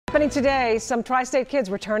Happening today, some tri-state kids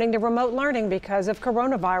returning to remote learning because of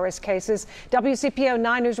coronavirus cases. WCPO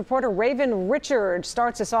 9 News reporter Raven Richard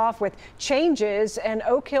starts us off with changes an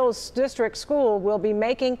Oak Hills District School will be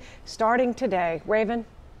making starting today. Raven.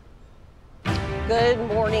 Good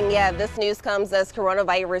morning. Yeah, this news comes as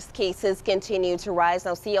coronavirus cases continue to rise.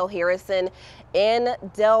 Now, C.L. Harrison in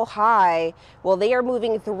Delhi, well, they are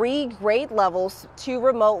moving 3 grade levels to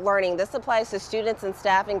remote learning. This applies to students and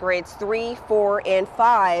staff in grades 3, 4, and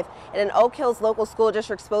 5. And an Oak Hills local school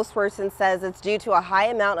district spokesperson says it's due to a high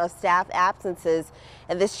amount of staff absences.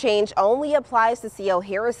 And this change only applies to C.L.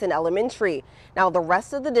 Harrison Elementary. Now, the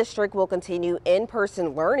rest of the district will continue in-person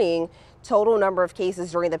learning. Total number of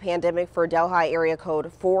cases during the pandemic for Delhi area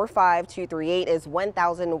code 45238 is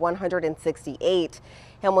 1,168.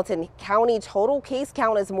 Hamilton County total case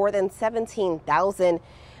count is more than 17,000.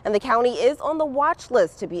 And the county is on the watch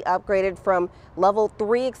list to be upgraded from level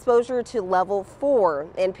 3 exposure to level 4.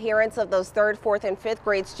 And parents of those 3rd, 4th, and 5th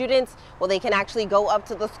grade students, well, they can actually go up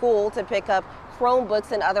to the school to pick up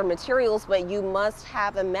Chromebooks and other materials, but you must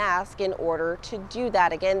have a mask in order to do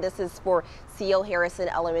that. Again, this is for C.L. Harrison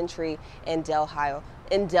Elementary in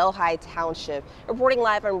Delhi Township. Reporting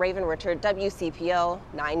live, I'm Raven Richard, WCPO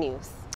 9 News.